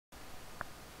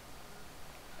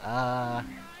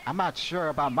I'm not sure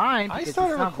about mine I because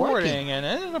started it's not recording working. and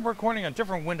ended up recording a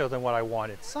different window than what I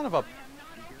wanted. Son of a...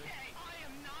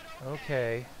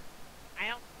 Okay. I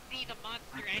don't see the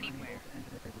monster anywhere.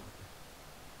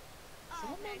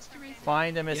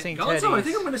 Find the missing Gonzo, I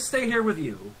think I'm teddies. going to stay here with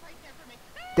you.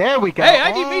 There we go. Hey,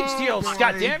 I need meat steals, boy.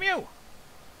 goddamn you!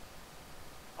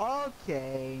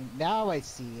 Okay, now I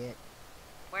see it.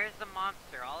 Where's the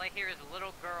monster? All I hear is a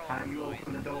little girl. How do you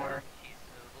open the door? She's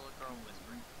a little girl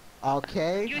whispering.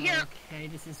 Okay. You hear? Okay,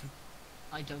 this is...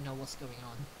 I don't know what's going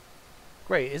on.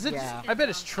 Great, is it? Yeah. I bet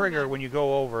it's trigger when you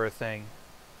go over a thing.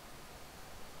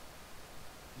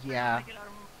 Yeah.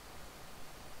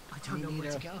 I don't know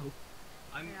where to go.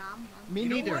 Me You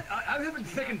know neither. what? I'm having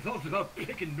second thoughts about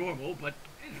picking normal, but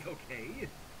it's okay.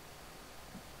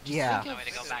 Yeah. Think No way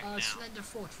to go back now. Slender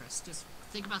Fortress. Just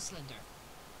think about Slender.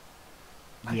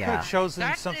 I could Yeah. have chosen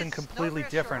That something is completely no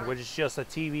different, reassurance. which is just a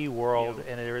TV world,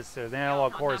 and there's an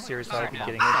analog horror series that I'd be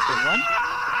getting Second into. one.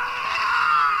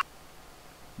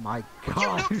 My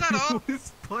God, look that up?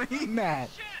 who's playing that?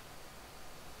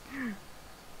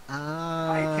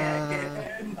 I can't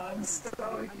get in. I'm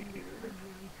stuck here.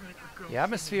 The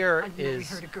atmosphere I've never is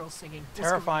heard a girl singing. What's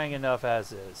terrifying enough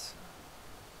as is.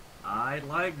 I'd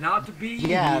like not to be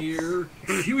Yeah. here.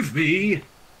 Excuse me.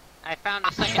 I found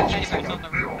the second teddy bears on the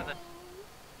roof of the...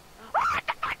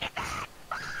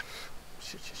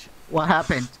 Shit. What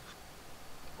happened?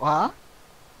 What?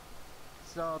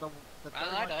 So the third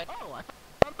Well, I one. died. Oh, I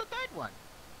found the third one.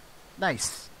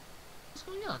 Nice. What's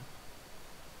going on?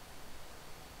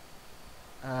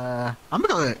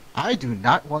 I do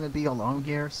not want to be alone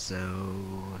here, so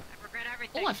I regret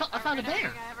everything. Oh, I found a regret bear.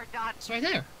 everything I ever done. It's right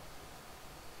there.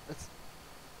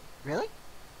 really?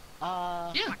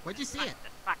 Yeah. Where'd you see it?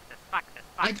 Fuck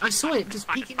this. I saw it just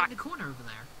peeking in the corner over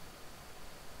there.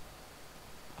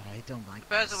 I don't like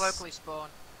Bears this. are locally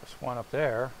spawned. There's one up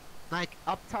there. Like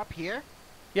up top here.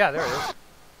 Yeah, there it is.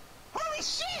 Holy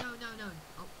shit! No.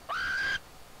 Oh.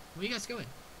 Where you guys going?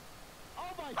 Oh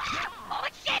my God! Holy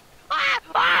shit!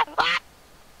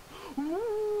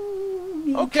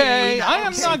 Okay, I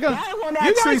am not gonna... That one You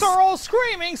actually guys are all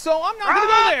screaming, so I'm not gonna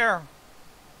go there.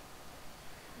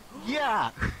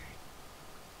 Yeah.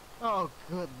 Oh,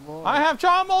 good lord. I have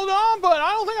child mode on, but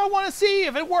I don't think I want to see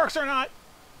if it works or not.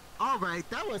 All right,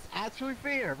 that was actually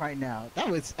fair right now. That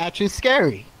was actually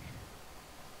scary.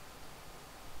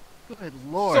 Good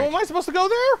lord. So am I supposed to go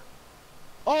there?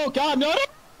 Oh God, no!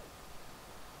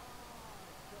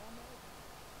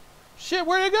 Shit,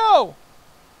 where'd it go?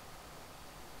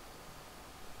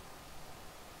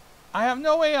 I have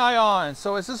no AI on,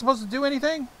 so is this supposed to do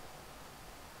anything?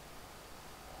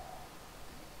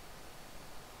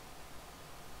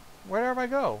 Where do I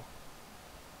go?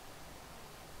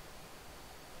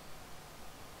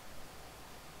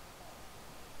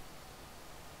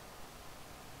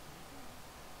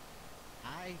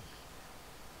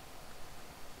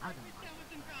 I don't like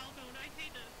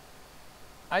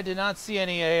I did not see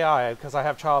any AI because I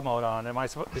have child mode on. Am I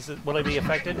supposed? Will it be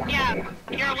affected? Yeah,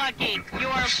 you're lucky. You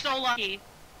are so lucky.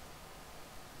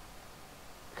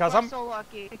 Because I'm I'm so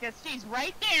lucky because she's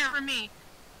right there for me.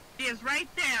 She is right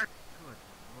there.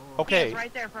 She okay. is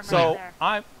right there for me. So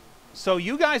right there. so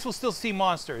you guys will still see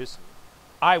monsters.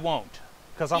 I won't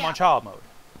because I'm Yeah. on child mode.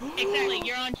 Exactly,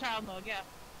 you're on child mode. Yeah.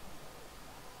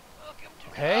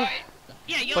 Okay.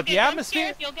 Yeah, you'll But get the jump atmosphere-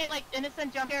 scares, you'll get like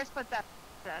innocent jump scares, but that.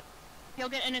 You'll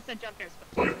get innocent jump scares.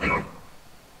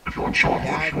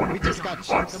 Yeah, we just got The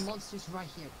chips. monster's right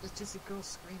here. There's just a girl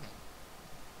screaming.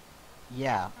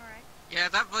 Yeah. All right. Yeah,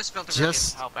 that voice filter really really isn't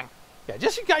isn't helping. Yeah,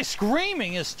 just you guys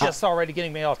screaming is just already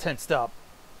getting me all tensed up.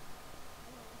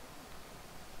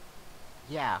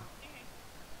 Yeah.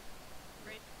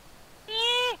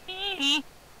 I hate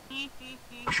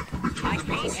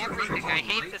everything. I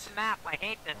hate this map. I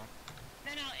hate this.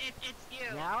 No, it's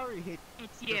you. Yeah, I already hit.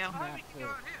 It's you. I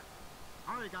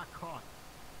already got caught.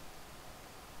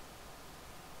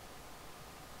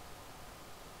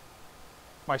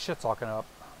 My shit's locking up.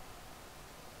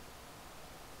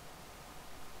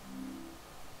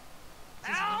 Is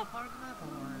this another part of the map or...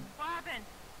 What happened?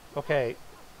 Okay,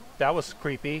 that was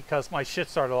creepy because my shit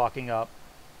started locking up.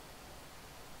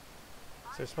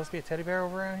 Is there supposed to be a teddy bear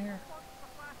over around here?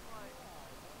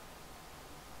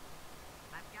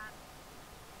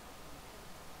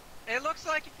 It looks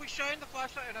like if we shine the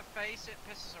flashlight in her face, it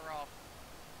pisses her off.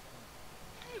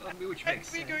 Which makes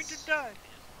sense. going to die.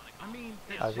 I mean,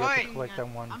 I've yet to collect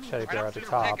on one teddy bear at the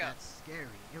top. That's scary.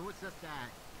 It was just that.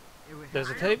 There's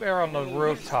a teddy bear on the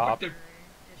rooftop What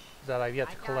that I've yet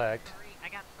to collect. I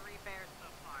got 3 bears so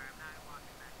far. I'm not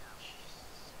walking back out.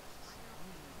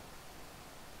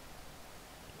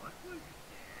 What was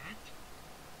that?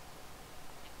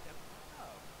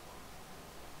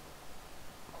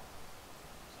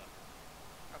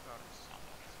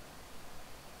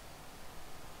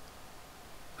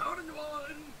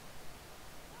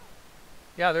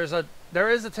 Yeah, there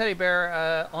is a teddy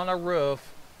bear on a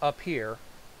roof up here.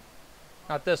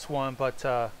 Not this one, but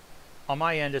on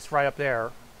my end, it's right up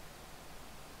there.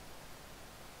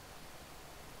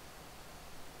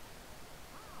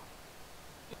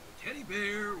 Teddy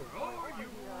bear, where are you?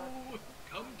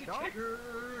 Come to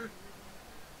Tigger.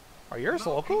 Are yours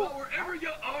Come local? out wherever you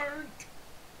aren't.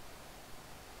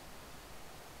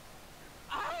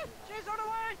 Oh, she's on the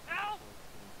way! Help!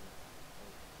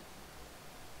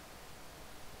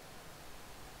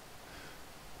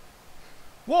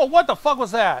 Whoa, what the fuck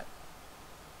was that?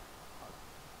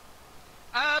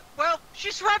 Well,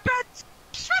 she's right back!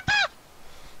 She's right there!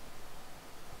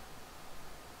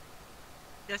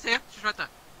 Yes, yeah, she's right there.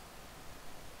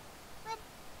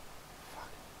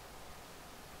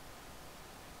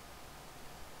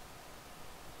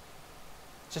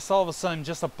 Just all of a sudden,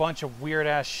 just a bunch of weird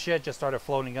ass shit just started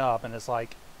floating up, and it's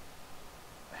like,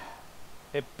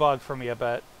 it bugged for me a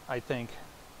bit, I think.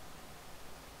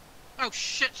 Oh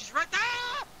shit, she's right there!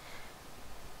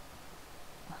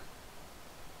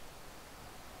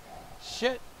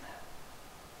 Shit.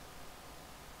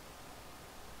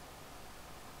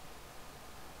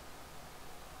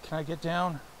 Can I get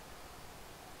down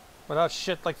without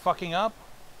shit like fucking up?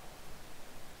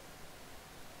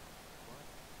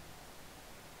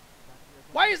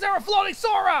 Why is there a floating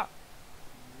Sora?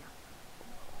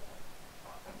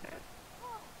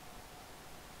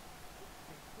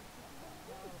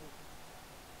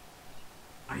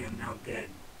 I am now dead.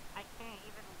 I can't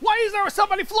even... Why is there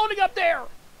somebody floating up there?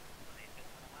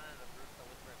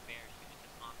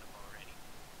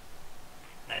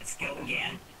 Let's go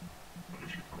again.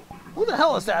 Who the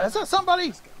hell is that? Is that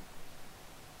somebody?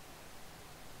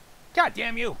 God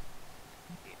damn you.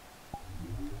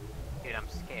 Dude, I'm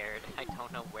scared. I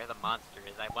don't know where the monster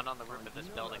is. I went on the roof of this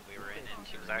building we were in and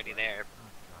she was already there.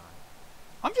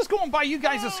 I'm just going by you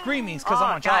guys' screamings because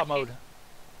I'm on child mode.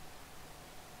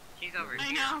 She's over I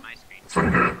here know. on my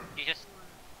screen. She just...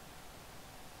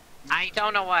 I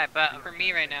don't know why, but for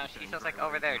me right now, she's just like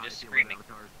over there just screaming.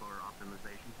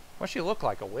 What's she look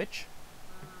like, a witch?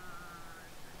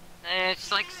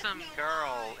 It's like some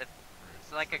girl.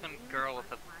 It's like a girl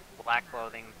with a black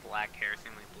clothing, black hair,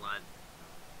 seemingly blood,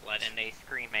 and they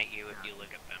scream at you if you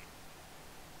look at them.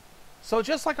 So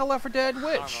just like a Left 4 Dead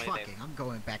witch. Fucking, I'm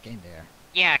going back in there.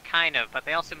 Yeah, kind of, but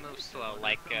they also move slow,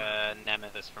 like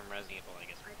Nemesis from Resident Evil, I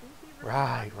guess.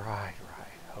 Right.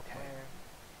 Okay.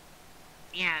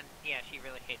 Yeah, she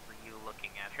really hates you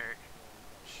looking at her.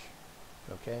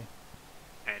 Okay.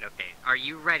 Alright, okay. Are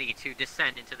you ready to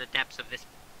descend into the depths of this...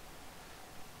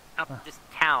 this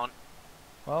town?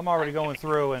 Well, I'm already going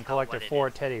through and tell collected what it 4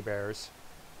 is. teddy bears.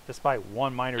 Despite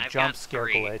one minor I've jump got scare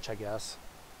 3. glitch, I guess.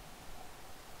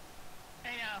 I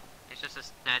know. It's just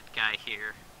this dead guy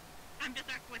here. I'm just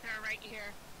stuck with her right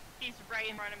here. She's right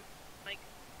in front of me. Like,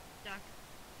 stuck.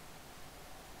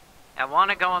 I want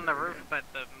to go on the roof, but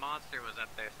the monster was up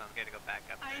there, so I'm going to go back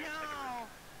up there. I know.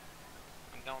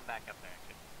 I'm going back up there,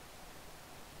 actually.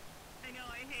 I know,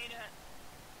 I hate it.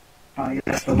 Oh,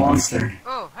 yes, the monster.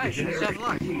 Oh, hey, The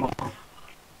generic evil.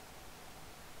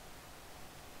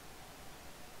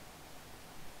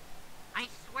 I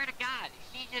swear to God,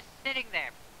 she's just sitting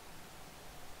there.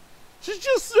 She's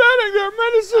just sitting there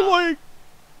menacingly.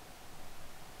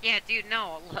 Yeah, dude,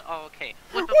 no. Oh, okay.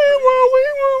 What the Wee woo,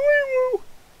 wee woo, wee woo.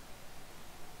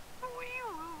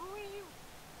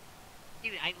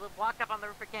 Dude, I walked up on the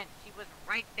roof again. She was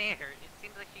right there. It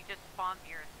seems like she just spawned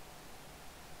near us.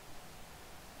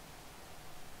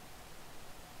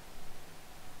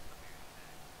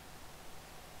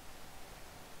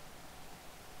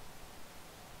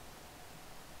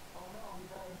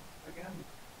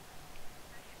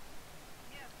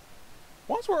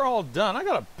 Once we're all done, I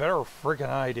got a better freaking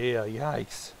idea.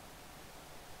 Yikes.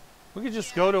 We could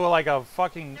just go to like a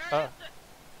fucking...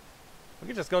 we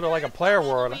could just go to like a player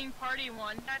world. Halloween party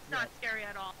one. That's not scary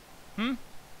at all. Hmm?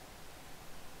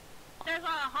 There's a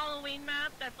Halloween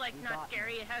map that's like not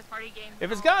scary. It has party games.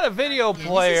 If it's got a video this is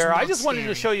player, I not just wanted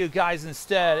to scary. show you guys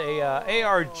instead a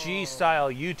ARG style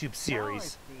YouTube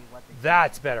series.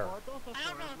 That's better. I don't know if it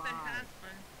has one.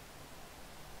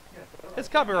 It's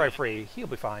copyright free. He'll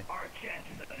be fine. Our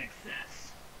chances of an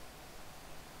excess.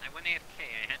 I went AFK.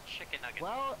 I had chicken nuggets.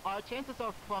 Well, our chances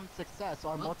of from success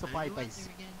are Well, multiplied are by you out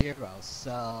there again? 0,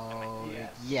 so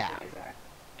Yes, yeah. exactly.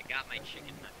 I got my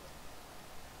chicken nuggets.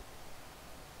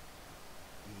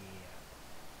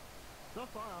 So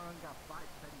far, I only got 5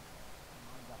 pennies. I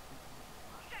only got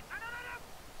 6. Shit! No!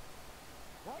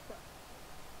 What the?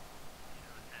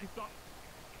 You saw?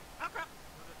 Oh crap!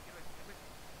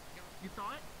 You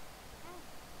saw it?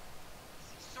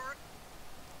 Sort.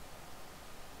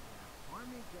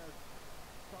 Army just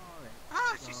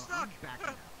Ah, she's stuck. I'm backing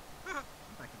out. I'm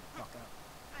backing the fuck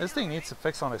out. This thing needs to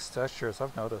fix on its textures,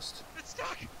 I've noticed. It's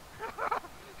stuck. I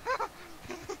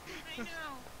know.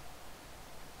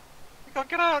 Go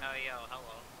get out! Oh, yo,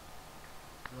 hello.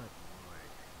 Good lord.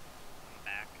 I'm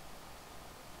back.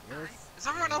 Yes. Is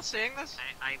everyone else seeing this?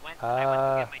 I went to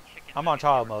get my chicken. I'm on nuggets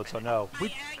trial for mode, so minute. no. We-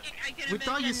 I can we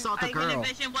thought you envision- saw the I girl. can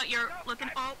envision what you're looking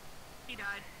for. He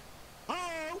died.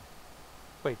 Oh!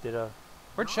 Wait,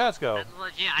 where'd Chaz go? That's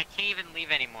legit. I can't even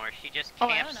leave anymore. She just Oh,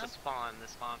 I camps don't to know. spawn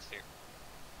this monster.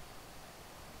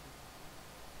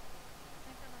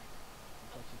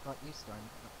 I thought you got you, Stormy.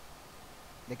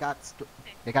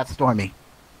 They got Stormy.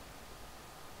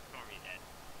 Stormy dead.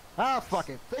 Ah, fuck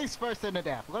it. Face first in the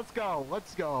death. Let's go.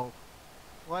 Let's go.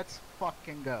 Let's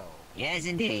fucking go. Yes,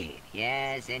 indeed.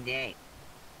 Yes, indeed.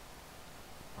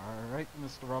 Alright,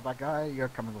 Mr. Robot Guy, you're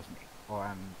coming with me. Or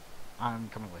I'm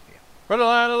coming with you. For the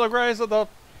land of the grace of the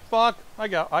fuck. I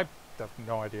have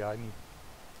no idea.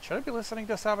 Should I be listening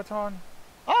to Sabaton?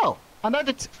 Oh!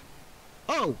 Another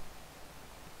Oh!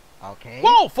 Okay.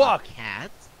 Whoa, fuck! A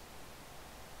cat.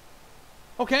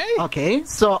 Okay. Okay,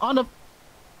 so on the...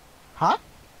 Huh?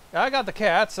 I got the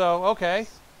cat, so okay.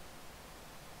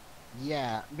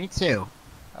 Yeah, me too.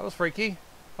 That was freaky.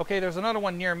 Okay, there's another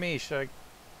one near me. Should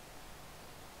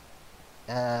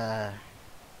I...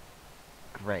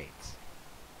 Great.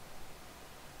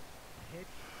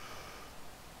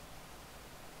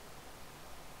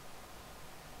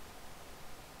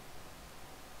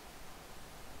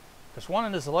 There's one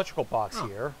in this electrical box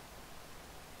here.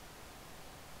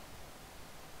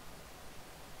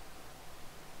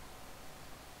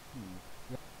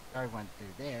 I went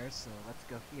through there, so let's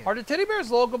go here. Are the teddy bears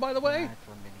local, by the way? Right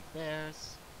for mini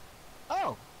bears.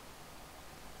 Oh!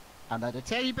 Another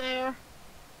teddy bear.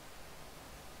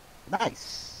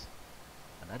 Nice.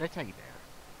 Another teddy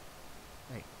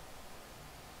bear. Wait.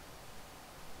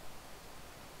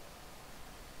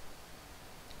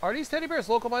 Are these teddy bears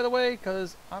local, by the way?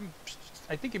 Because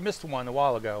I think you missed one a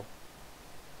while ago.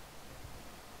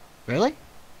 Really?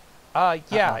 Yeah,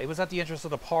 Uh-oh. it was at the entrance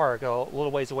of the park, a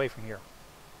little ways away from here.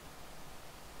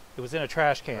 It was in a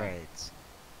trash can. Great.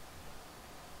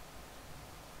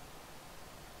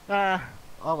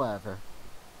 Whatever.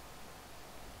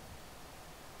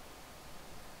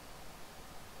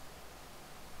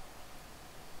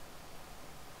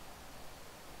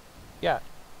 Yeah,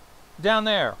 down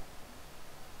there.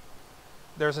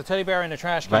 There's a teddy bear in the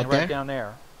trash can Right right there? down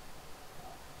there.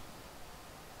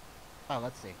 Oh,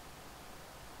 let's see.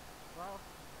 Well,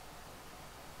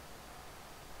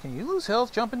 Can you lose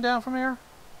health jumping down from here?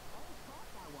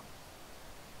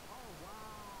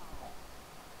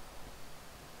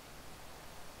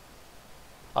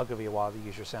 I'll give you a while to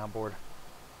use your soundboard.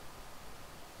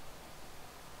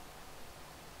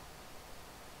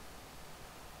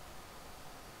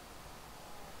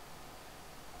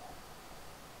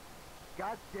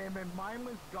 God damn it,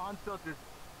 mindless Gonzo just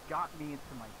got me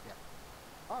into my death.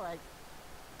 Alright.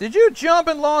 Did you jump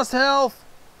and lost health?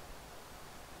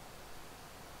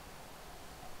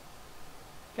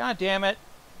 God damn it.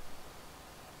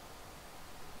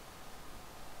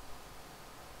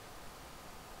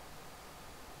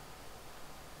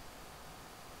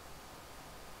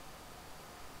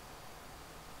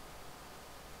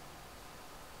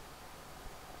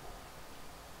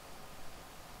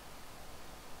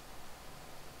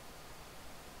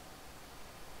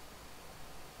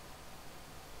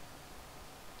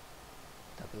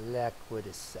 The Blackwood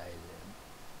Asylum.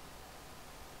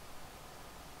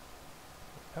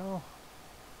 Oh.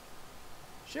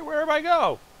 Shit, where'd I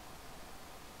go?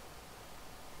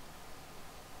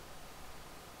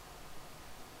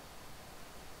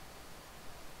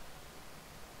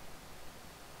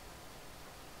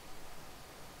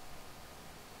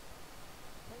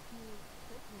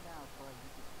 Take me now before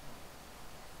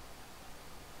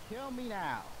you kill me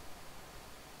now.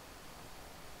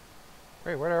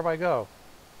 Wait, where'd everybody go?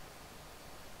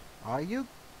 Are you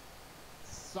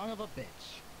son of a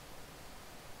bitch?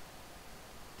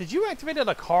 Did you activate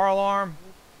the car alarm?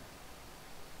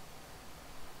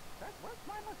 Where's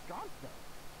mindless Gonzo?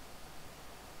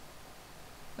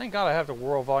 Thank God I have the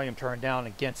world volume turned down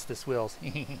against this wheels.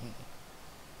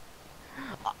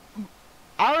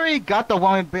 I already got the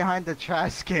one behind the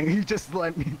trash can. He just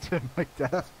led me to my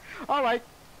death. Alright.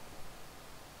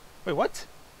 Wait, what?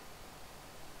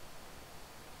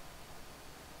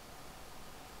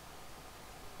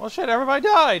 Well, shit, everybody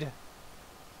died.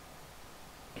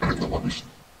 I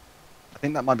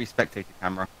think that might be spectator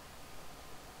camera.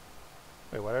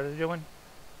 Wait, what are they doing?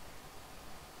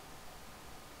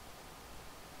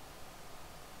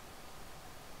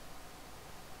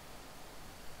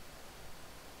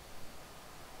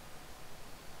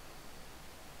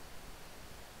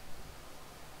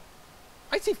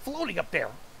 is he floating up there?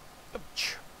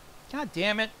 God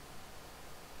damn it.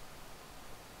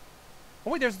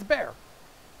 Oh, wait, there's the bear.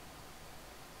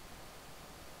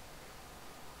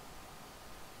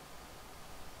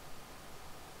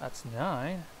 That's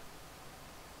 9.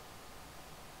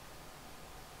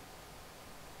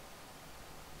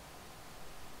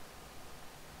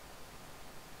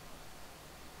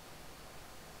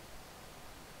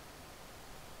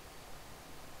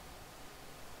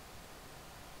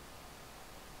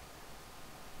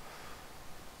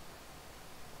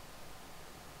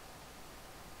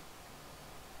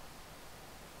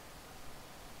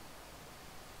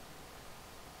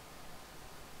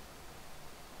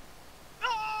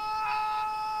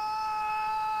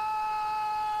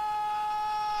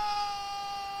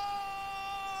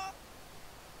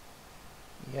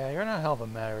 Yeah, you're not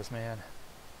helping matters, man.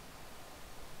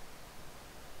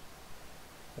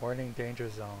 Warning, danger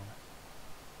zone.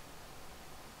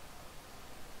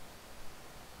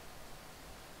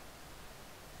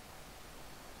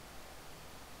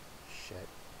 Shit.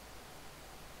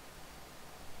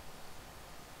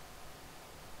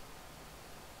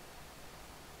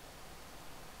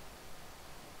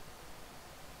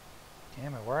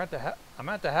 Damn it, we're at the I'm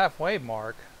at the halfway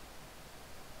mark.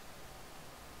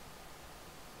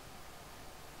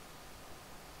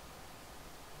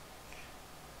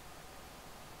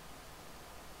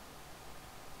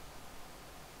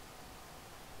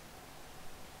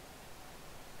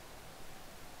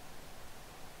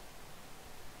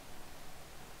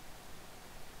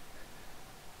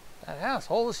 That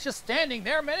asshole is just standing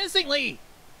there menacingly.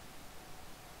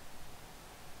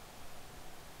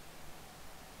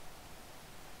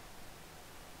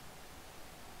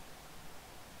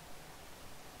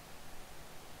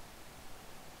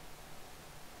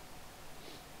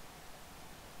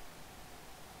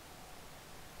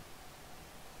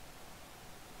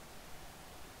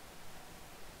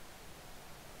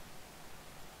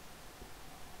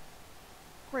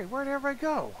 Great, where'd everybody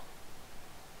go?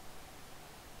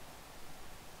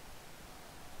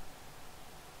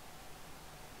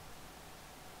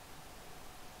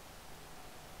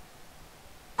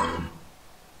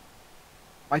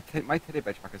 My teddy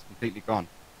benchmark is completely gone.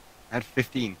 I had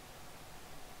 15.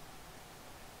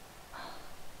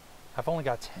 I've only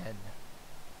got 10.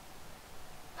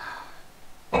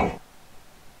 I'll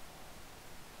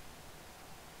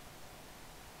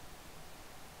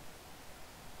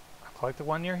collect the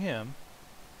one near him.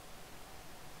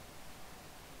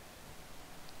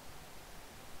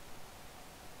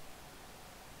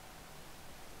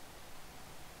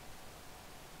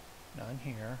 None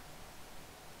here.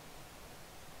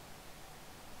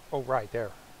 Oh, right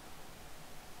there.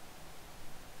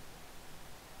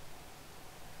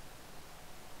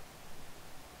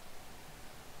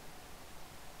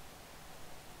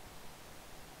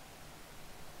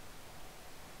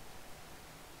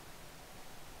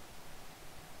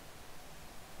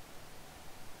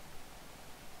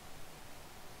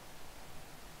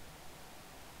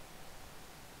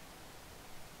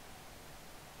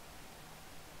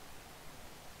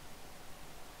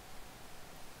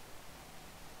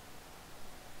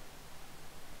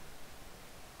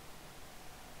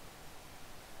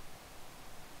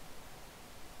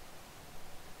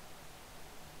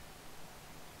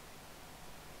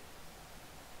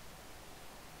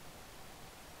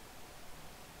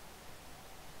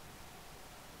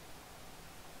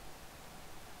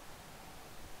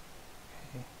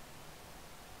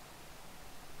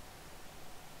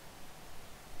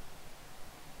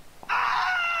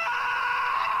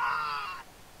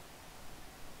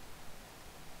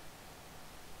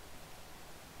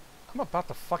 I'm about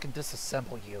to fucking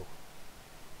disassemble you.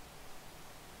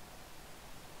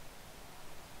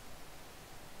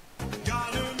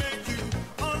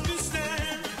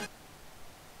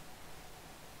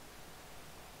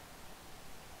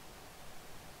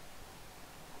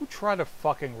 Who tried to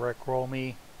fucking rickroll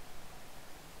me?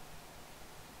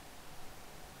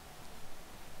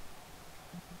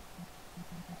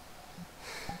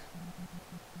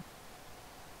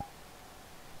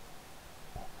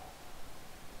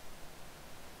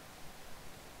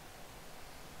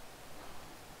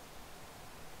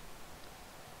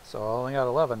 So I only got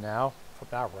 11 now from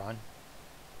that run.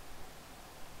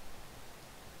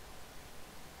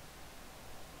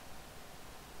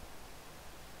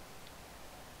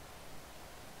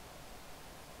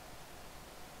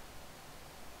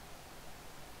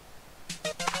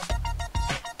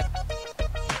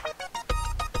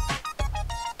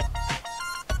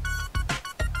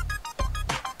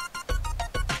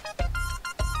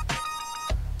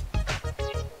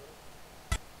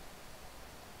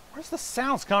 Where's the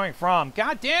sounds coming from?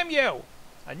 God damn you!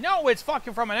 I know it's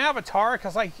fucking from an avatar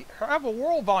because I have a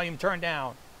world volume turned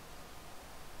down.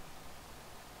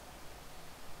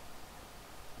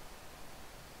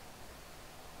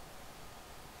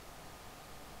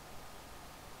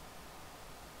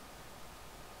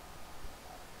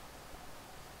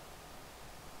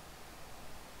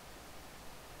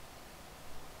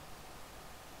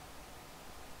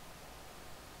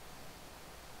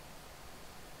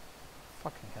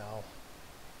 Fucking hell.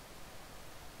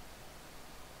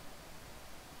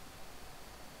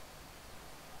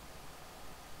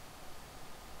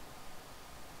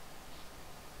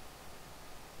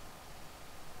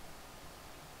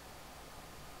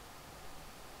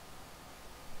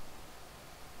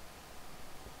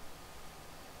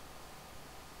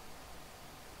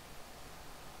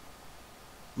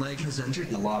 Leg has entered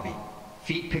the lobby.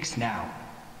 Feet picks now.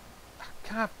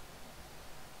 God.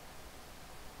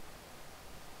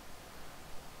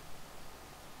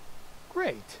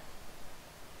 Great.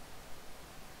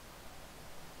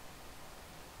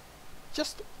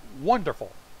 Just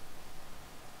wonderful.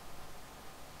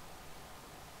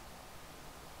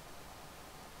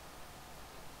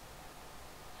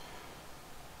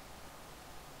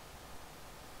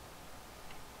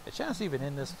 Is Chance even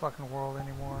in this fucking world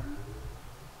anymore?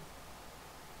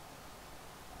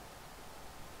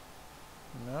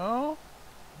 No?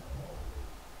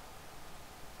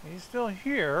 He's still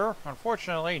here.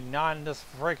 Unfortunately, not in this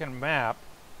freaking map.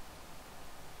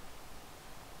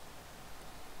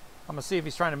 I'm gonna see if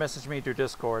he's trying to message me through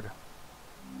Discord.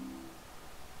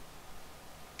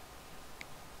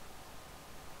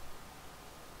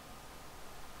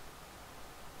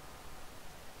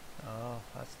 Oh,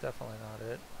 that's definitely not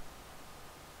it.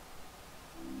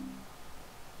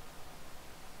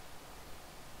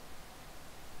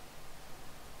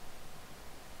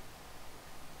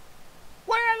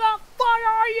 Where the fuck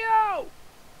are you?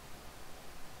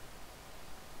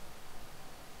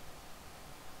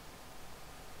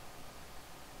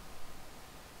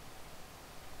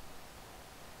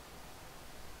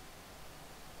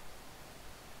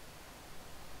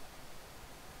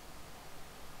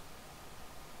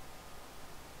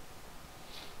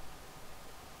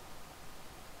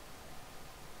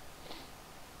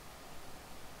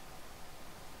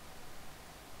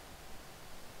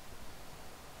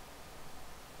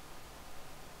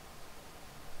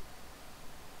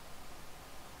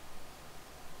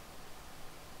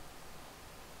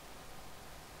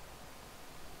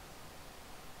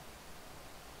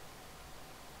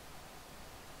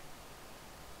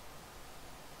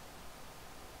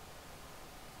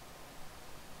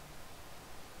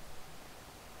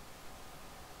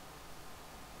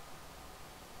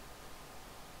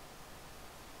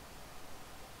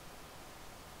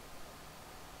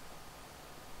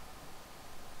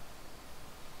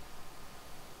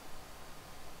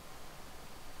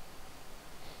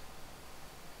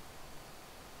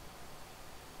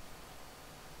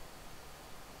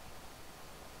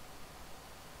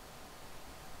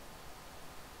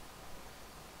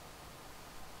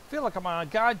 I feel like I'm on a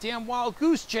goddamn wild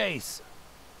goose chase.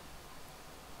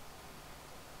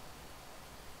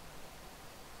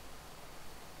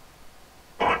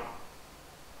 So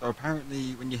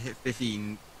apparently when you hit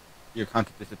 15, your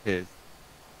counter disappears.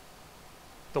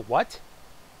 The what?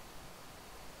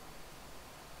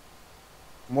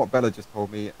 From what Bella just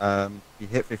told me, if you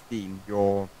hit 15,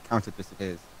 your counter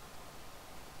disappears.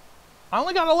 I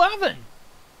only got 11.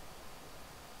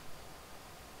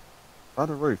 By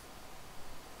the roof.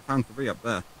 I found 3 up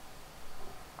there.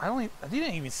 I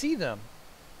didn't even see them.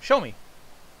 Show me.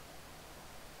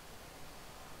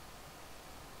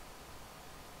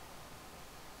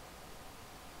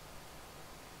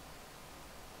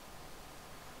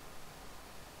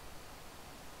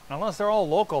 Unless they're all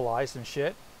localized and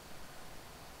shit.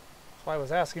 That's why I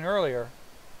was asking earlier.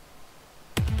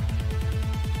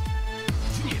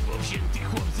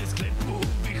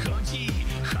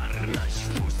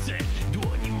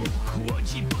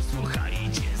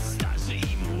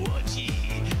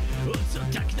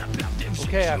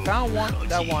 Okay, I found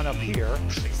that one up here.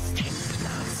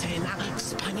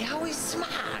 Wspaniały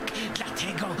smak,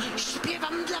 dlatego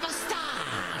śpiewam dla was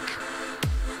tak.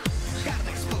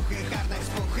 Harnaś spuchy,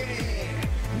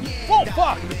 nie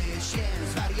dajmy się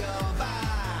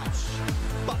zwariować.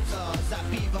 Po co za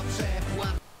piwo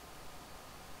przepłat?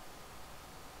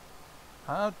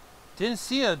 I didn't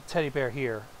see a teddy bear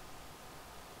here.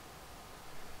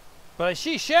 But I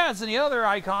see shads in the other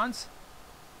icons.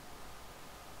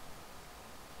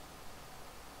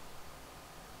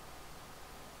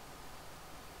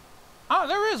 Ah,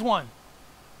 there is one.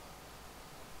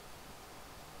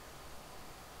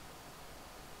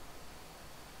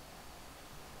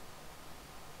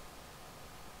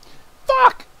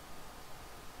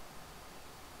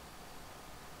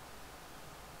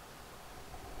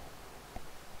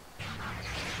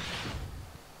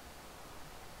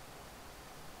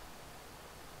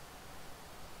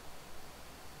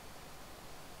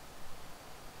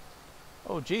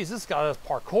 Oh, geez, this got us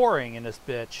parkouring in this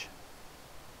bitch.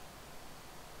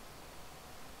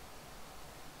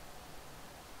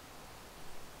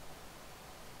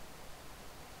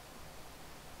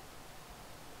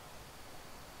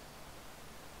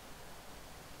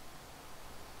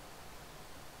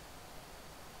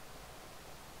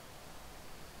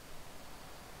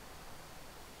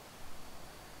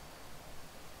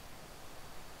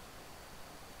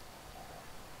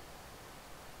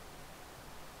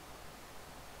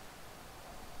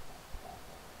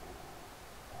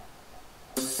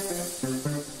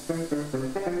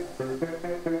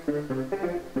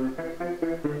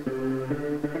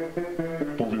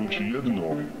 Powiem ci jedno,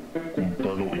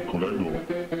 kumpelu i kolego,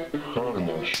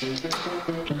 harnaś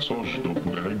to coś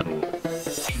dobrego.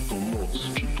 Czy to noc,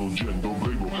 czy to dzień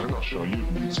dobrego harnasza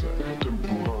jednicę. Ten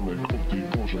poranek o tej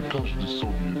porze każdy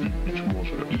sobie wypić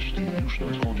może. Jeśli już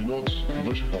nadchodzi noc,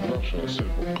 weź harnasza,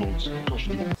 serwo koc,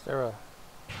 każdy... Sarah.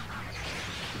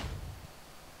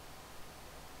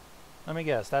 Let me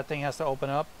guess, that thing has to open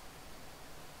up?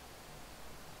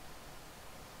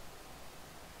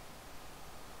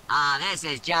 Ah, this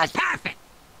is just perfect.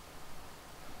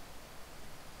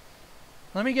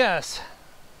 Let me guess.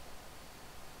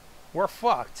 We're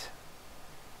fucked.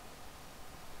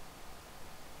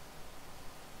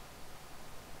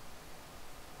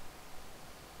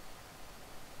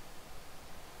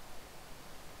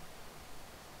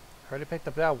 Already picked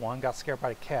up that one, got scared by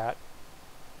the cat.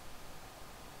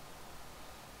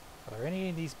 Are there any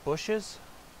of these bushes?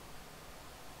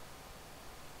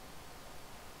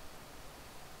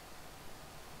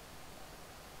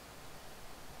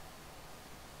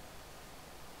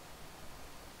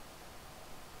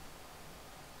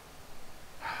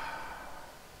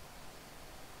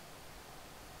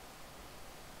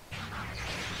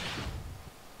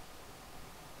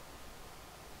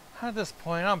 At this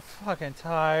point, I'm fucking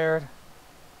tired.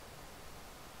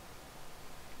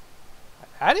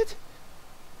 At it?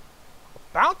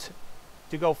 About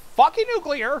to go fucking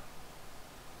nuclear.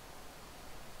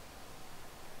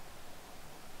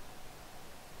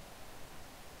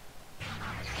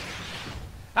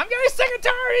 I'm getting sick and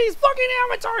tired of these fucking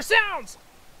avatar sounds.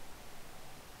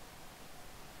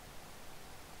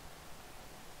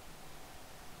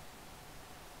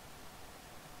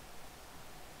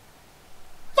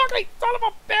 Fucking son of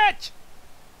a bitch!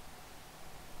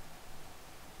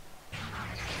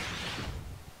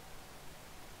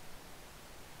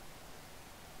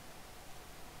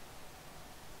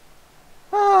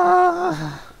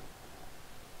 Ah!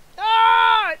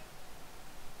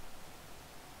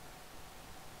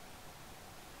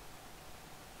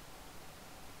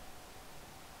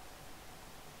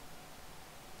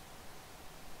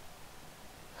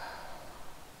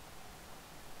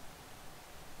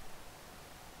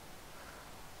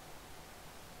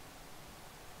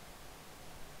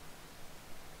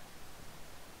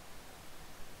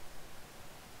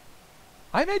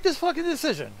 I made this fucking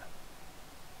decision.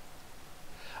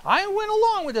 I went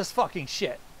along with this fucking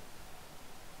shit.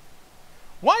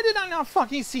 Why did I not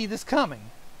fucking see this coming?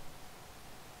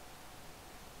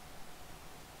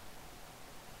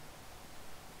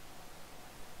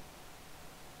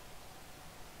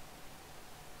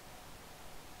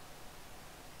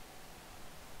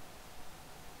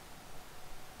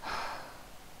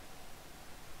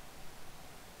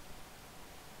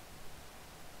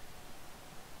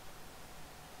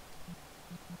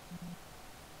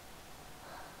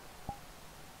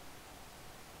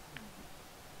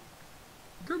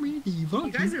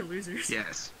 You guys are losers.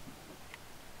 Yes.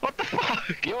 What the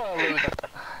fuck? You're a loser.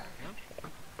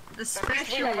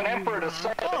 Especially We have an emperor to you,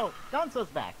 serve. Oh, Gonzo's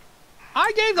back.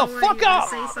 I gave the Don't worry, fuck you wanna up!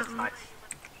 say something?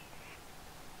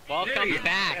 Welcome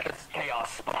back. It's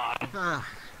chaos spot.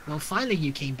 Well, finally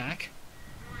you came back.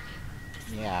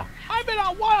 Yeah. I've been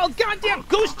on wild goddamn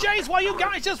goose chase while you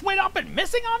guys just went up and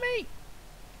missing on me?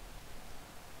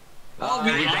 Well,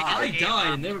 I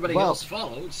died and everybody Well, else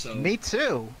followed, so... Me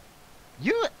too.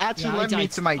 You actually Yeah, led me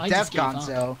to my I death, just gave up.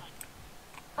 Gonzo.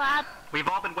 Bob, We've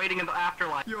all been waiting in the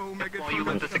afterlife. Yo, Mega while you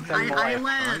lived a successful I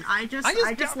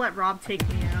life. just let Rob take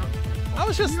me out. I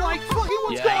was just like, fucking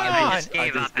what's Yeah, going I on? just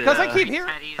gave up. Because I keep hearing,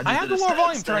 Teddy's- I have the lower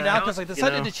volume turned down because I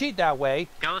decided know. to cheat that way.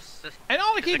 Ghost. And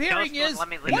all I keep The hearing ghost is, won't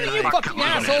let me one leave. of you Fuck, fucking come on,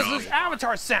 assholes Sean. is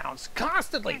avatar sounds,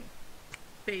 constantly.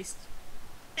 Based.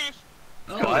 Fish,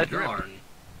 Oh, darn.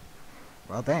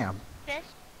 Well, damn. fish.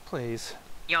 Please.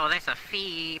 Yo, that's a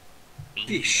fee.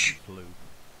 Fish.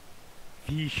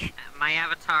 My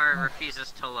avatar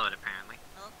refuses to load, apparently.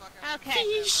 Okay.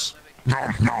 Fish.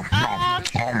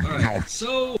 Alright,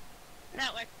 so...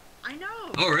 That way. I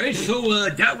know. Alright, so,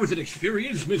 that was an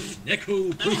experience, Miss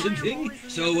Neko person thing.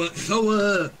 So,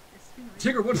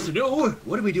 Tigger wants to know,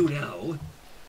 what do we do now?